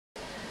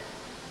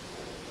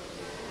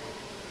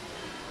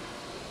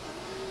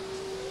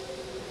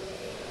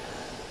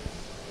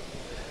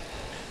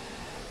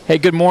Hey,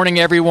 good morning,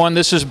 everyone.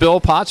 This is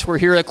Bill Potts. We're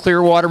here at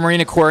Clearwater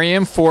Marine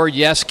Aquarium for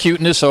Yes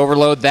Cuteness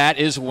Overload. That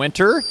is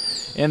Winter,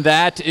 and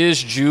that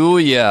is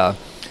Julia.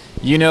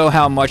 You know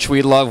how much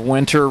we love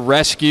Winter,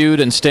 rescued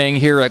and staying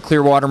here at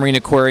Clearwater Marine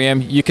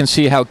Aquarium. You can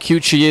see how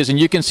cute she is, and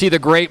you can see the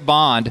great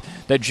bond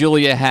that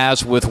Julia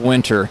has with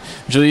Winter.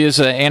 Julia is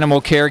an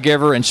animal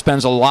caregiver and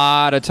spends a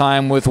lot of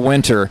time with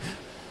Winter.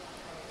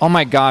 Oh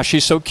my gosh,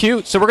 she's so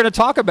cute. So we're going to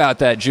talk about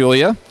that,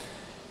 Julia.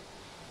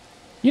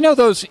 You know,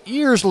 those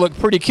ears look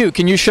pretty cute.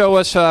 Can you show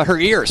us her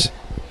ears?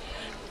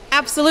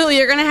 Absolutely.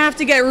 You're going to have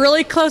to get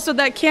really close with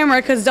that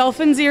camera because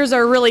Dolphin's ears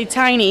are really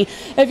tiny.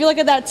 If you look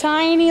at that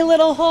tiny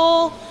little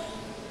hole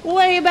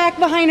way back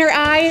behind her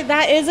eye,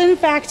 that is in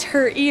fact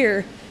her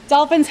ear.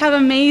 Dolphins have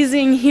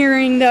amazing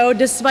hearing though,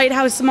 despite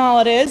how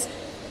small it is.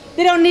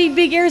 They don't need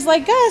big ears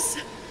like us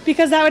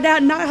because that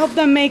would not help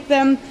them make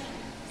them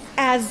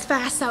as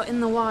fast out in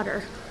the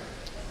water.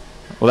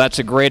 Well, that's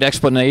a great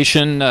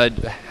explanation.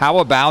 How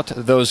about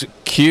those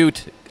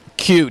cute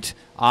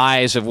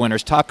eyes of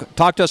Winter's? Talk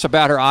to us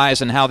about her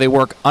eyes and how they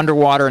work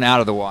underwater and out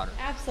of the water.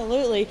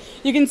 Absolutely.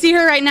 You can see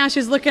her right now.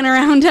 She's looking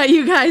around at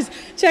you guys,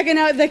 checking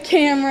out the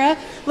camera,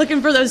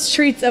 looking for those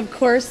treats, of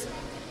course.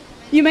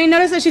 You may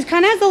notice that she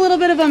kind of has a little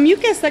bit of a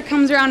mucus that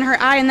comes around her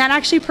eye, and that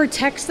actually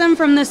protects them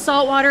from the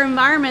saltwater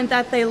environment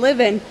that they live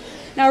in.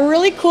 Now,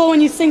 really cool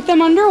when you sink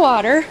them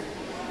underwater.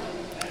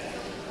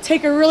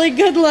 Take a really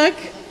good look.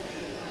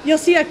 You'll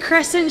see a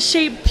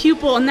crescent-shaped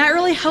pupil, and that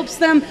really helps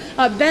them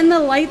bend the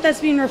light that's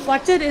being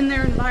reflected in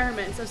their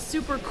environment. So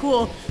super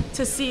cool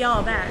to see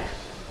all that.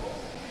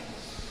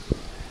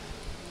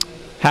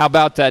 How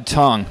about that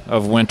tongue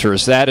of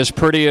Winter's? That is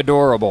pretty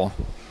adorable.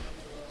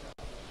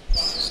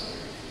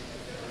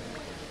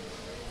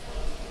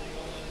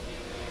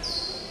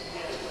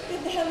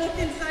 Get that look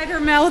inside her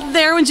mouth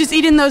there when she's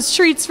eating those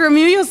treats from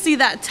you. You'll see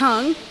that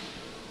tongue.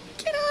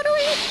 Get out of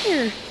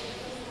here.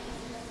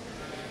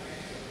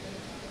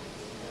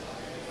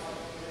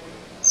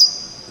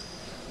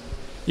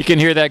 You can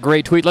hear that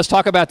great tweet. Let's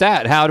talk about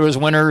that. How does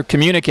Winter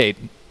communicate?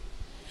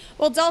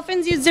 Well,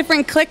 dolphins use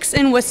different clicks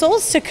and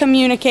whistles to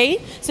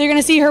communicate. So you're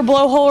going to see her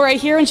blowhole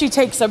right here when she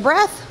takes a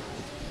breath.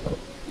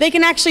 They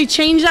can actually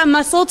change that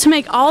muscle to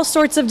make all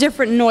sorts of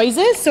different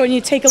noises. So when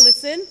you take a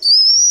listen.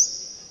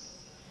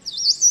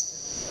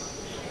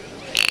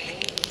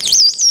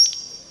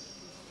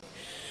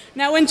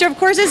 Now, Winter, of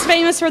course, is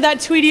famous for that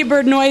Tweety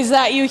bird noise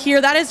that you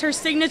hear. That is her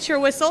signature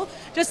whistle.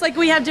 Just like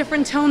we have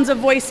different tones of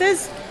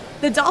voices,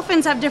 the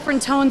dolphins have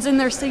different tones in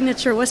their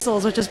signature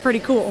whistles, which is pretty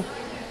cool.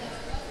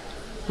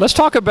 Let's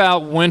talk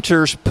about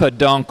Winter's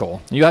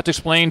peduncle. You have to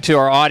explain to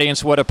our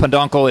audience what a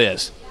peduncle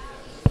is.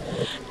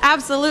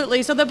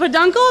 Absolutely. So the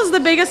peduncle is the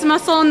biggest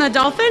muscle in the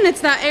dolphin.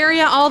 It's that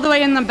area all the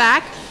way in the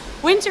back.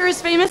 Winter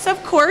is famous,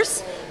 of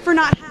course, for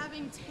not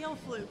having tail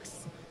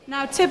flukes.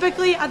 Now,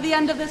 typically at the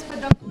end of this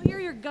peduncle here,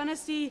 you're gonna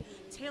see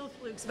tail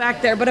flukes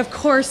back there, but of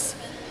course,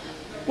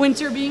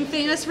 Winter being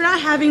famous for not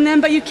having them,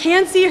 but you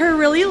can see her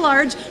really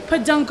large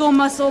peduncle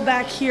muscle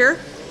back here.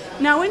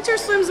 Now, Winter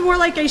swims more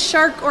like a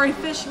shark or a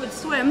fish would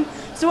swim.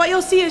 So what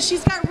you'll see is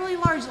she's got really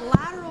large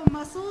lateral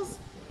muscles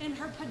in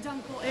her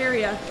peduncle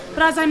area.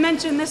 But as I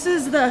mentioned, this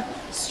is the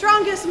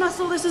strongest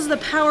muscle. This is the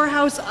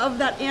powerhouse of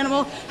that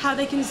animal, how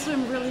they can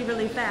swim really,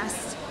 really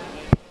fast.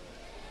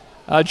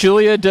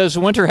 Julia, does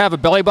Winter have a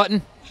belly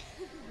button?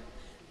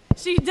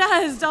 She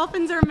does.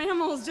 Dolphins are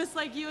mammals just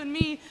like you and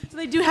me. So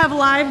they do have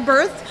live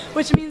birth,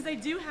 which means they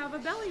do have a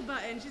belly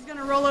button. She's going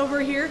to roll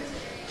over here,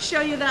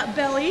 show you that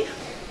belly.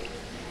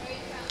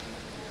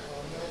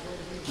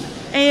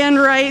 And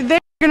right there,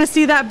 you're going to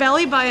see that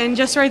belly button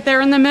just right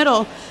there in the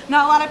middle.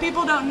 Now, a lot of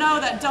people don't know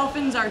that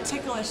dolphins are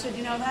ticklish. Did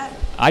you know that?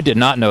 I did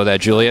not know that,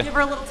 Julia. Give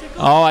her a little tickle.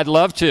 Oh, I'd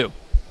love to.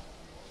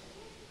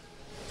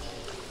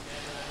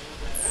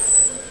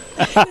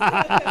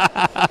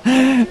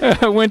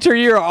 Winter,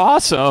 you're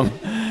awesome.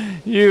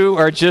 You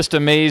are just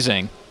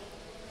amazing.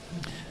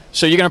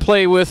 So you're going to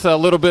play with a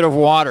little bit of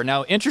water.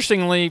 Now,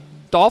 interestingly,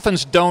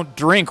 dolphins don't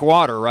drink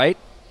water, right?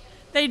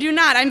 They do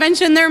not. I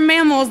mentioned they're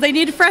mammals. They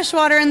need fresh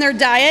water in their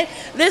diet.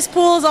 This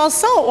pool is all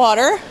salt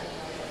water.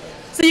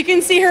 So you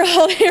can see her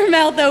holding her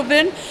mouth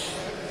open.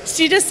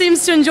 She just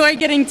seems to enjoy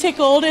getting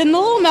tickled in the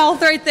little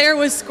mouth right there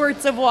with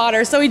squirts of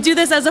water. So we do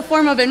this as a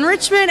form of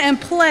enrichment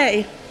and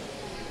play.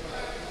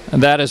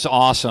 And that is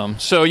awesome.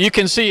 So you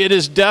can see it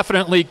is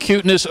definitely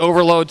cuteness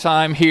overload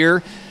time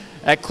here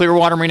at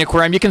Clearwater Marine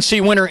Aquarium. You can see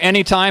Winter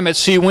anytime at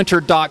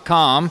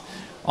seewinter.com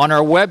on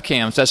our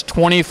webcams. That's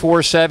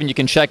 24/7. You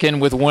can check in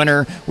with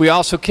Winter. We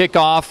also kick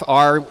off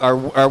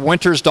our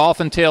Winter's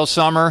Dolphin Tail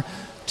Summer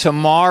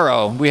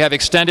tomorrow. We have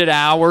extended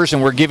hours,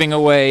 and we're giving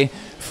away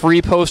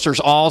free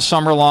posters all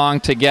summer long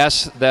to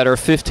guests that are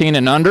 15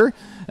 and under.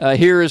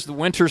 Here is the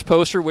Winter's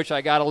poster, which I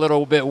got a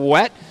little bit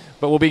wet.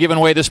 But we'll be giving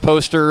away this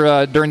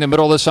poster during the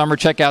middle of the summer.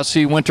 Check out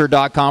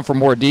seewinter.com for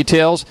more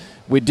details.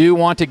 We do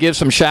want to give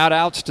some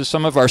shout-outs to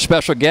some of our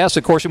special guests.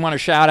 Of course, we want to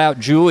shout out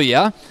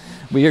Julia.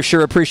 We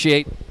sure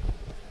appreciate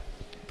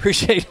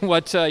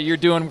what you're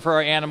doing for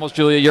our animals,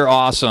 Julia. You're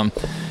awesome.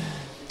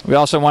 We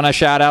also want to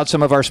shout out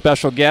some of our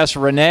special guests,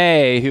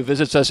 Renee, who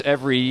visits us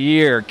every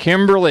year,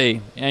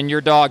 Kimberly, and your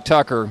dog,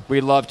 Tucker.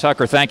 We love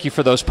Tucker. Thank you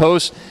for those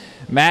posts.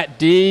 Matt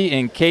D.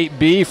 and Kate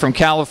B. from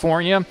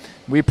California.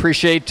 We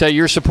appreciate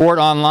your support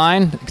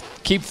online.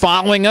 Keep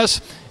following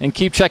us and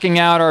keep checking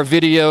out our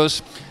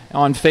videos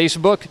on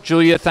Facebook.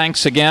 Julia,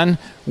 thanks again.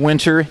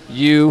 Winter,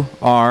 you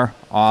are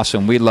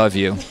awesome. We love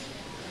you.